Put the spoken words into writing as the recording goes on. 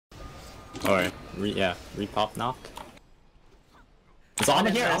Or, repop knock. Is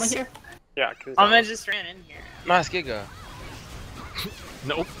Alma here? Alma here? Yeah, Alma just ran in here. Nice Giga.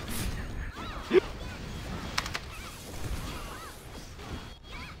 Nope.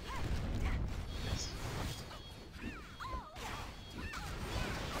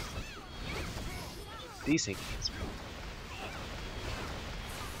 Decent games, bro.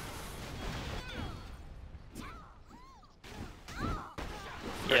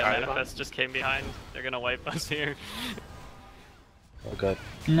 Yeah, Manifest just came behind. They're gonna wipe us here. Oh god.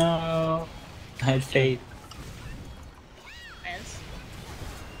 No, I had faith. Nice.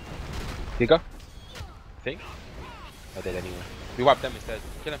 Giga? Think? I did anyway. We wiped them instead.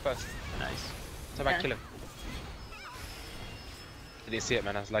 Kill him first. Nice. Come back, kill him. I didn't see it,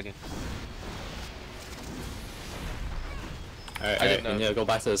 man. I was lagging. Alright, we need to go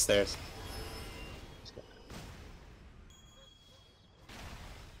back to the stairs.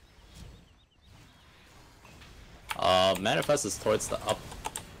 Manifest is towards the up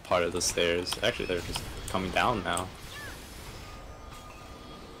part of the stairs. Actually, they're just coming down now.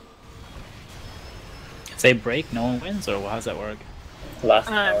 If they break, no one wins, or how does that work? Last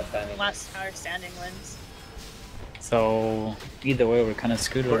tower standing. Last tower standing wins. So either way, we're kind of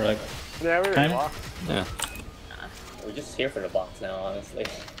screwed. We're like, Yeah, we're kind locked. Yeah. We're just here for the box now, honestly.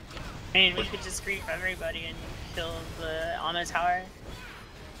 I mean, we could just grief everybody and kill the Alma tower.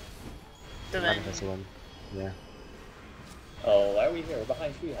 So then, Manifest one. Yeah. Oh, why are we here? We're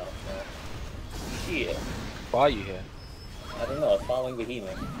behind Treehouse now. Shit. Why are you here? I don't know, it's following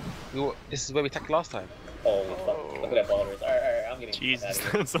Behemoth. This is where we attacked last time. Holy fuck. Look at that ballers. Alright, I'm getting Jesus, out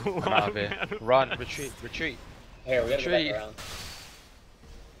of here. that's a I'm out lot. of here. Run, retreat, retreat. Here, we gotta Retreat. go back around.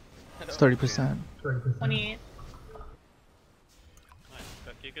 It's 30%. 28. Nice,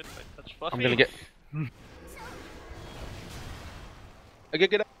 got you good. Touch Fluffy. I'm gonna get. I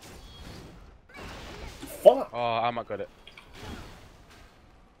get up. Fuck! Oh, I might got it.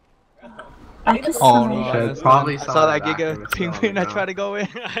 Oh no, Probably I saw that Giga penguin. I tried to go in.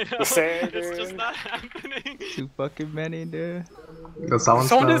 I know, it's just not happening. Too fucking many, dude. Someone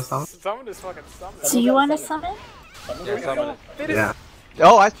just fucking summoned. Do you want to summon? Yeah, summon it. Yeah.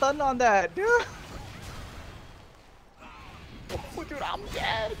 Oh, I stunned on that, dude. Oh, dude, I'm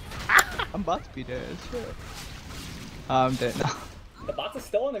dead. I'm about to be dead. Shit. I'm dead now. The box is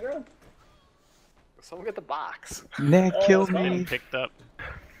still on the ground. Someone get the box. Nick, kill it's fine. me. Picked up.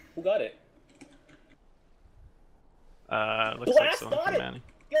 Who got it? Looks like Blast someone got from it! Manny.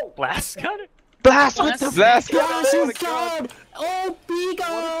 Yo! Blast got it? Blast with the Blast! Blast Oh is God! Oh, be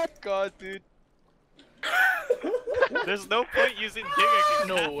God! God, dude. There's no point using Giga.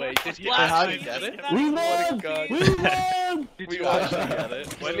 No way. Did you Blast actually get it? We Oh my won! God. We won! Did you actually get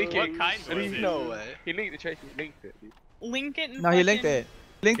it? What kind was it? No way. He linked the trade. He linked it. Dude. Link it and No, he linked it.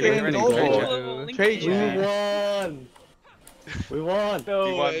 Linked Yeah, it in ready, gold. trade chat. Trade We chat. won! We won!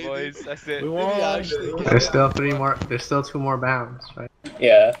 We won, boys. That's it. We won! There's still three more. There's still two more bounds, right?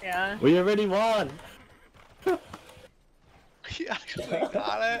 Yeah. Yeah. We already won! He actually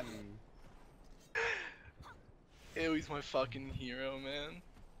got it. Ew, he's my fucking hero, man.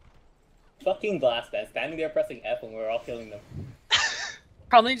 Fucking Blast Man, standing there pressing F when we were all killing them.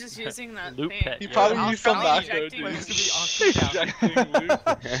 Probably just using that Loop thing. pet, He yeah. probably I'll used some probably macro, ejecting.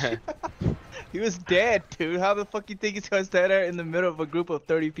 dude. He was dead, dude. How the fuck you think he's gonna stand there in the middle of a group of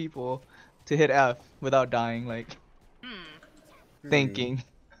 30 people to hit F without dying? Like, thinking.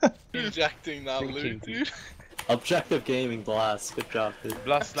 Injecting that loot, dude. Objective gaming, Blast. Good job, dude.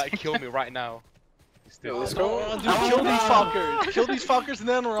 Blast, like, kill me right now. Still. Let's go. Dude, kill these fuckers. Kill these fuckers and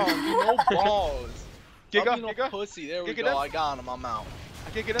then run. Dude, no balls. Giga, No Giga. pussy. There we Giga go. up. I got him. I'm out. I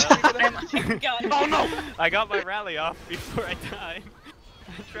can't get up. I can't get up. God. Oh no! I got my rally off before I died.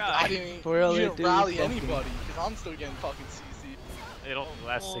 I I tried. didn't, Really, you didn't dude, rally fucking- anybody because I'm still getting fucking CC. It'll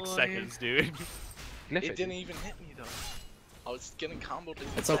last 6 Holy. seconds, dude. Sniff It it, didn't dude. even hit me though. I was getting comboed.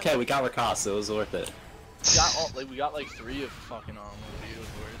 It's okay, we got Rakas, it was worth it. We got like 3 of fucking armor, dude. It was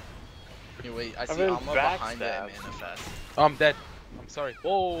worth. Hey, wait, I see been Alma behind that backstabbed. manifest. Oh, I'm dead. I'm sorry.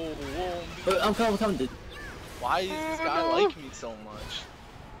 Whoa, whoa. But I'm coming, dude. Why does this guy like me so much?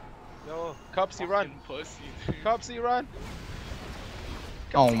 No. Copsy, run. Fucking pussy, dude. Copsy, run.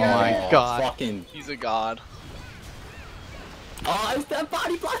 Oh my god. Fucking. He's a god. Oh, that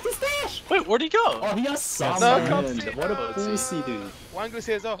body blocked his dash! Wait, where'd he go? Oh, he got No, summoned. Copsy, What a no. pussy, dude. Wango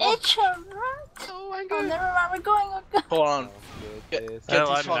says, oh. Icha, Oh, oh, never mind, we're going. Hold on. Get Yes. these I'm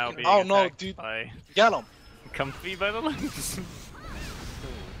now fucking. being Oh no, attacked dude. by Get him. comfy by the lens.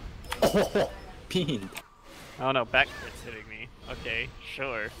 Oh, bean. Oh no, back crit's hitting me. Okay,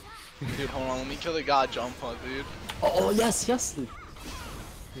 sure. Dude, hold on. Let me kill the god jump on, dude. Oh, yes, dude.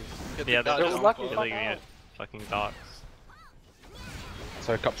 Yeah, they're Yo, just lucky. killing me at fucking docks.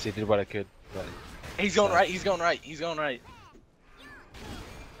 Sorry, Cupsy did what I could. But... He's going right. He's going right. He's going right.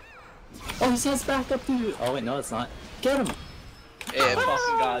 Oh, he says back up to. Oh wait, no, it's not. Get him. Yeah,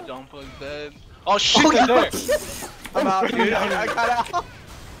 fucking god, don't put dead. Oh shit, he's there. I'm out, dude. I got out.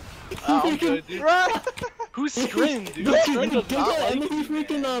 I'm good, dude. Run! Who screamed, dude? No, Scream does not like and then he you,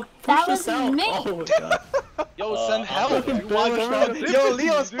 freaking man. pushed was us out. me. Oh my god. Yo, send help. fucking dude. Why barrel don't shot. you Yo,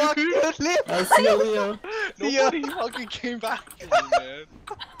 Leo's fucked. Leo. I see you, Leo. Nobody fucking came back to me, man.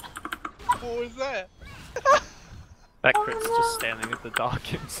 What was that? That crit's just standing at the dock.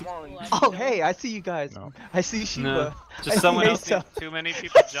 Come on. Oh, hey, I see you guys. No. I see Shiva. No, I just see someone else. Mesa. Too many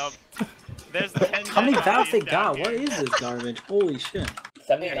people jumped. There's 10 How many dead valves they bodies down got? What here. is this garbage? Holy shit.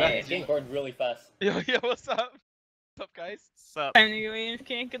 79, it's getting bored really fast. Yo, what's up? What's up, guys? Sup? Time to go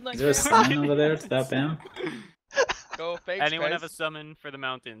AFK. Good luck. Is there a sign over there to that bam? Go, thanks, Anyone guys. have a summon for the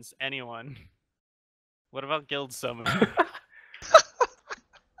mountains? Anyone? What about guild summon?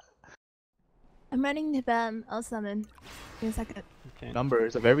 I'm running to BAM. I'll summon. Give me a second. Okay.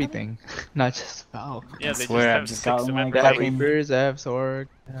 Numbers of everything, not just Valve. Yeah, they swear, I've just just have 6 got of one like They that. have everything. Reapers, they have Sword,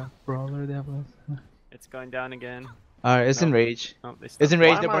 they have Brawler, they have... It's going down again. Alright, it's in Nope. Rage. Oh, they It's stopped. in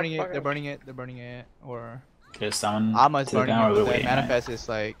Rage, Why they're am I burning it, fucking- they're burning it, they're burning it, or... Okay, someone. Alma's to the burning bam, or it, we're but waiting, right? Manifest is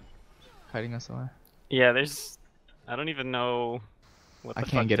like... hiding us away. Yeah, there's. I don't even know what the I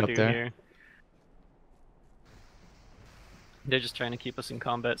can't fuck get to up do there. here. They're just trying to keep us in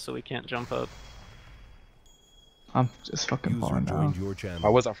combat so we can't jump up. I'm just fucking falling down. your channel. I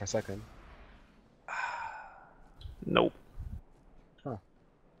was up for a second. Nope.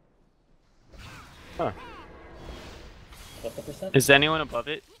 What's the percent? Is anyone above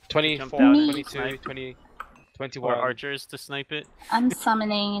it? 24, Jump down and 22, snipe? 20, Or 21. archers to snipe it? I'm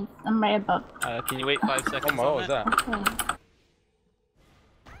summoning. I'm right above. Can you wait 5 seconds? Oh my, on what was that? Okay.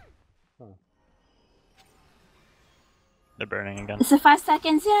 They're burning again. Is it 5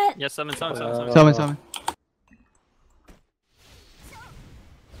 seconds yet? Yes, summon. Summon.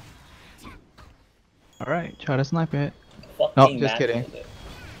 Alright, try to snipe it. Fucking No, just massive kidding. is it.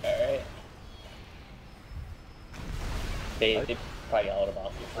 Alright. They probably all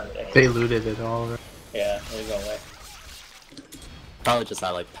about it. They looted it all. Right? Yeah, there's no way. Probably just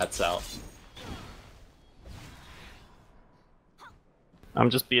had like pets out. I'm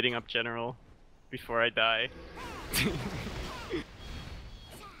just beating up General before I die.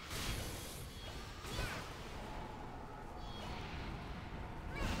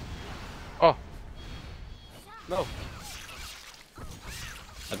 Oh. No.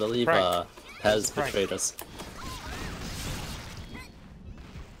 I believe Frank. Pez Frank. betrayed us.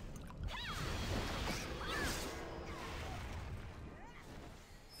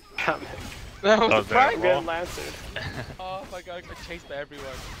 That was a very prank. well. Oh my god, I got chased by everyone.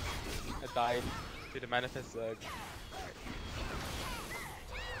 I died to the Manifest Surge.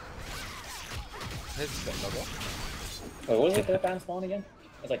 This is logo. Wait, what was it that band spawn again?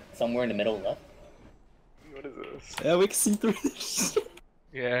 It's like somewhere in the middle left. What is this? Yeah, we can see through this.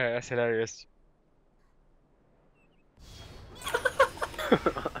 Yeah, that's hilarious.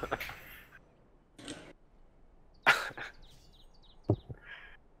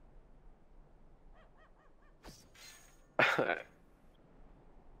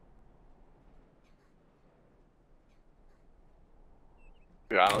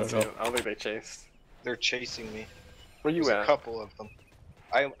 Yeah, I don't think they chased. They're chasing me. Where you There's a at? couple of them.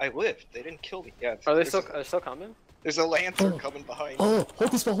 I lived. They didn't kill me. Yeah. Are they there's still still coming? There's a lantern coming behind me. Oh,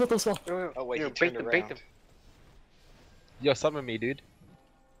 hold this wall, hold this wall. Oh wait, Yo, he bait turned them, around. bait them. Yo, summon me, dude.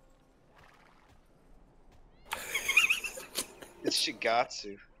 It's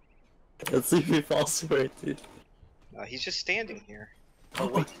Shigatsu. Let's see if he falls for it, dude. No, he's just standing here.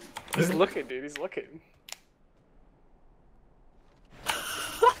 He's looking, dude. He's looking.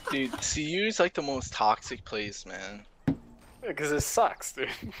 Dude, CU is like the most toxic place, man. Because it sucks, dude.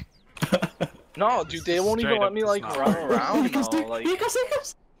 No, dude, they won't even Straight let up me does like not. run around. Here he goes, though, dude. like, Here he goes, here he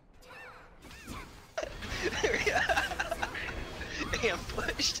goes.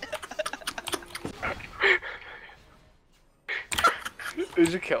 Ambushed.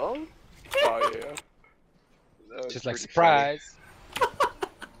 Did you kill him? Oh yeah. That was Just like pretty surprise.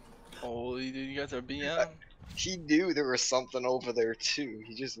 holy dude, you guys are BM. He knew there was something over there too.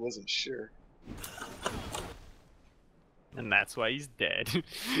 He just wasn't sure. And that's why he's dead.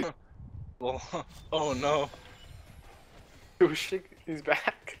 Well, oh no. Oh shit, he's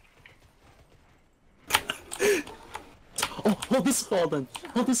back. Oh, hold this wall then.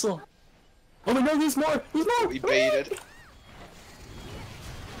 Hold this wall. Oh my god, there's more! There's more! We baited.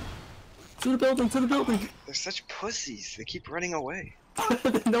 To the building, to the building! They're such pussies. They keep running away.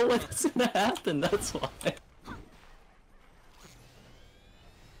 They know what's gonna happen, that's why.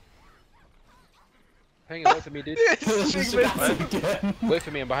 Penguin, wait for me, dude. Again. Wait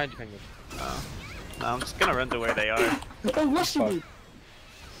for me, I'm behind you, Penguin. No, I'm just gonna run to where they are. Oh, rushing me!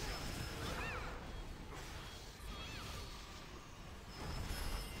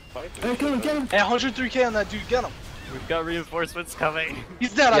 Hey, get him! Hey, 103k on that dude, get him! We've got reinforcements coming.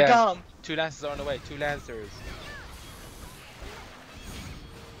 He's dead, I got him! 2 lancers are on the way, 2 lancers.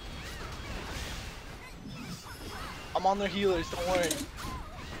 I'm on their healers, don't worry.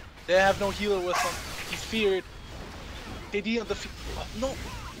 They have no healer with them. He's feared. KD on the no.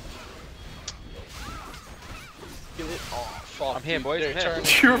 Kill it. Oh, fuck. I'm here, boys. I'm here.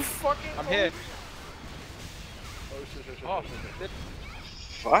 You're fucking. I'm here. Oh shit. Oh, did,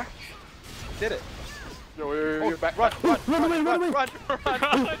 Fuck. did it. Yo, you're back. Run.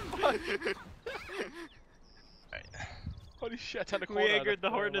 Holy shit, I turned the corner. We angered the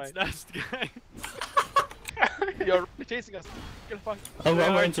hornet's nest, guys. You're chasing us. Get the fuck. I'm They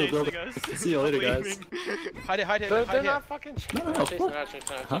are running to the chasing building. us. See you later, I'm guys. leaving. Hide They're here. not fucking. No, Chasing.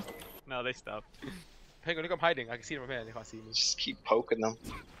 Huh? No, they stopped. Penguin, look, I'm hiding. I can see them from here. They can't see me. Just keep poking them.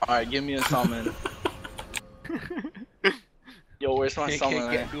 Alright, give me a summon. Yo, where's my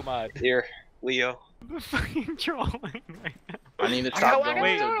summon? Get too mad. Here, Leo. I'm fucking trolling right now. I need to chop down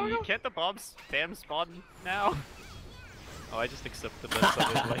Wait, the can't the bombs spam spawn now? Oh, I just accepted that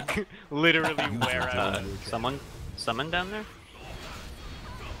summon, like, literally where I was. Someone summon down there?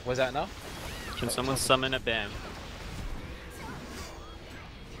 Was that now? Can someone summon a BAM?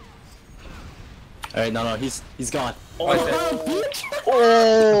 Alright, no, he's gone. Oh,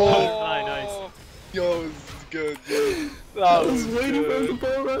 Oh, nice. Yo, this is good, dude. I was waiting for him to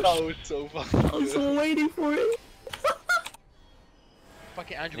ball rush. That was so fucking I was good. waiting for it.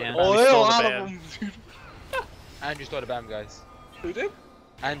 fucking Andrew. Yeah. got the Oh, We there's a stole the lot BAM. of them, dude. BAM. Andrew stole the BAM, guys. Who did?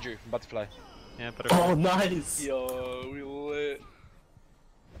 Andrew from Butterfly. Yeah, but Oh, nice. Yo, we lit.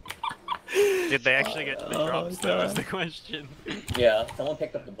 did they actually get to the Oh, drops? That was God. the question. Yeah, someone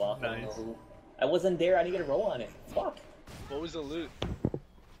picked up the block. I don't know Nice. who. I wasn't there. I didn't get a roll on it. Fuck. What was the loot?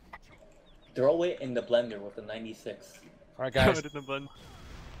 Throw it in the blender with the 96. Alright, Throw guys. it in the bun.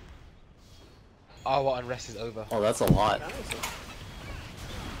 Our unrest is over. Oh, that's a lot.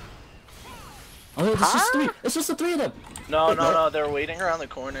 Oh, it's just three. It's just the three of them. No, they're waiting around the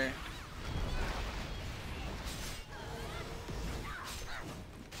corner.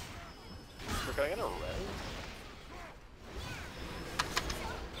 Can I get a res?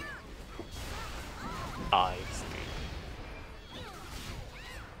 Nice.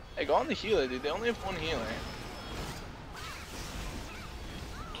 Hey, go on the healer, dude. They only have one healer.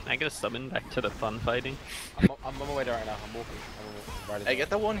 Can I get a summon back to the fun fighting? I'm on my way there right now. I'm walking. Right Hey, get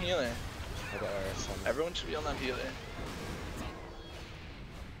the one healer. I got some. Everyone should be on that healer.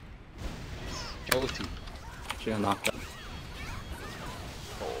 Guilty. She got knocked out.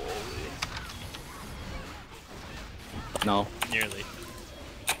 Holy. No, Nearly.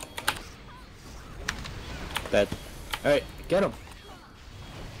 dead. Alright, get him.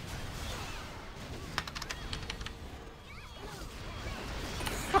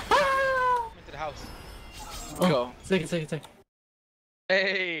 Into the house. Oh, Go. take it.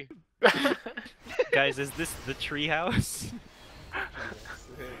 Hey! Guys, is this the treehouse?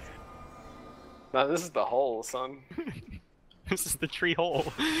 No, this is the hole, son. This is the tree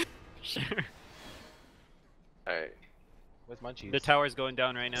hole. Sure. Alright. Where's Munchies? The tower's going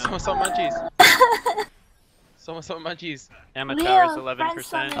down right now. Someone Munchies. Someone Munchies. Amatower's Leo, 11%.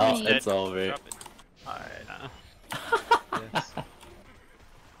 friend Oh, summon. it's over. Drop it. Alright. Yes.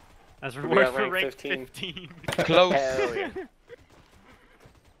 As We reward got for rank rank 15. 15. Close. Hell yeah.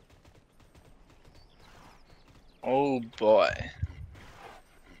 Oh boy.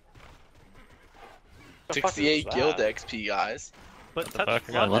 The fuck is 68 guild that? XP, guys. But fuck? touch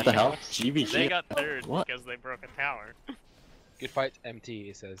flood What the hell? damage. GvG. They got third What? because they broke a tower. Good fight, MT,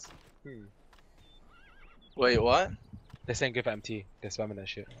 it says. Wait, what? They're saying good for MT. They're spamming that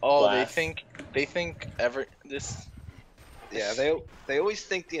shit. Oh, Blast. they think this. Yeah, they always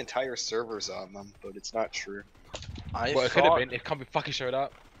think the entire server's on them, but it's not true. I Well, it could have thought been. It can't be fucking showed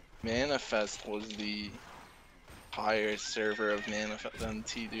up. Manifest was the higher server of Manifest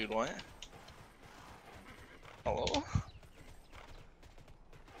MT, dude. What? Hello?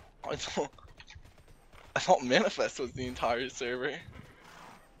 I thought Manifest was the entire server.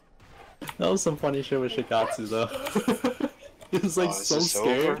 That was some funny shit with Shikatsu though. He was like Oh, is so this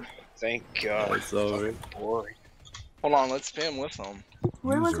scared. over? Thank God. It's over. Fucking boring. Hold on, let's spam with them.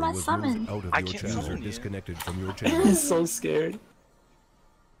 Where was my summon? I can't summon you. He's so scared.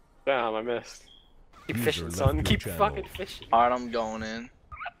 Damn, I missed. Keep fishing, son. Keep fucking fishing. Alright, I'm going in.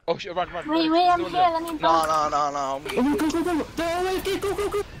 Oh shit, run. Wait, I'm here. Let me No. Oh,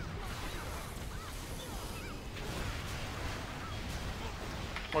 go.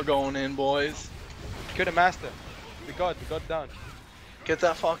 We're going in, boys. Kill the master. The god down. Get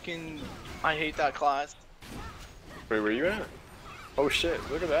that fucking. I hate that class. Wait, where you at? Oh shit,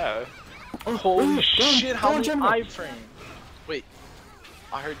 look at that. Holy shit, how many General. iframes? Wait.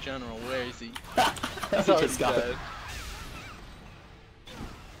 I heard General, where is he? He's He already just got dead.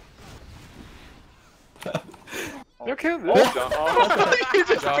 You killed this. You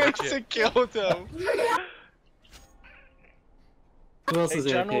just basically killed him. Who else Hey, is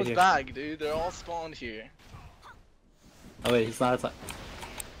here? General's Here. back, dude. They're all spawned here. Oh wait, he's not outside.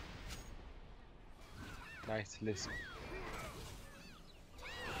 Nice, listen.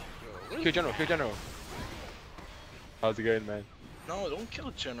 Kill General. How's it going, man? No, don't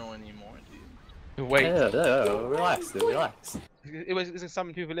kill General anymore, dude. Wait. Yeah, relax, dude, relax. It was gonna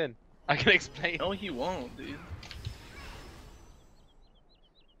summon people in. I can explain. No, he won't, dude.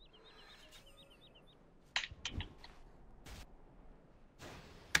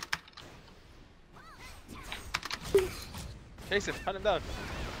 Chase him, hunt him down.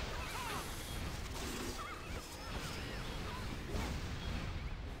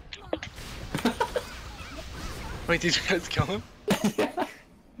 Wait, did you guys kill him?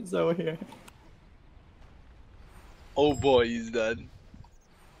 He's over here. Oh boy, he's dead.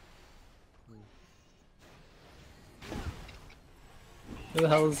 Who the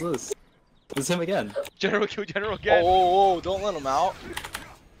hell is this? It's him again. General, kill General again. Oh, don't let him out.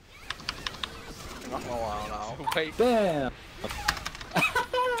 I'm not gonna allow him out. Wait, Bam!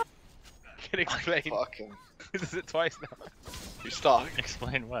 can explain. Fucking. This is it twice now. You're stuck.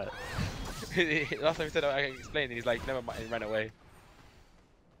 Explain what? Last time he said I can explain, and he's like, never mind, and ran away.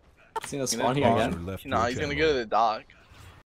 He's gonna spawn here again. Nah, he's gonna go to the dock.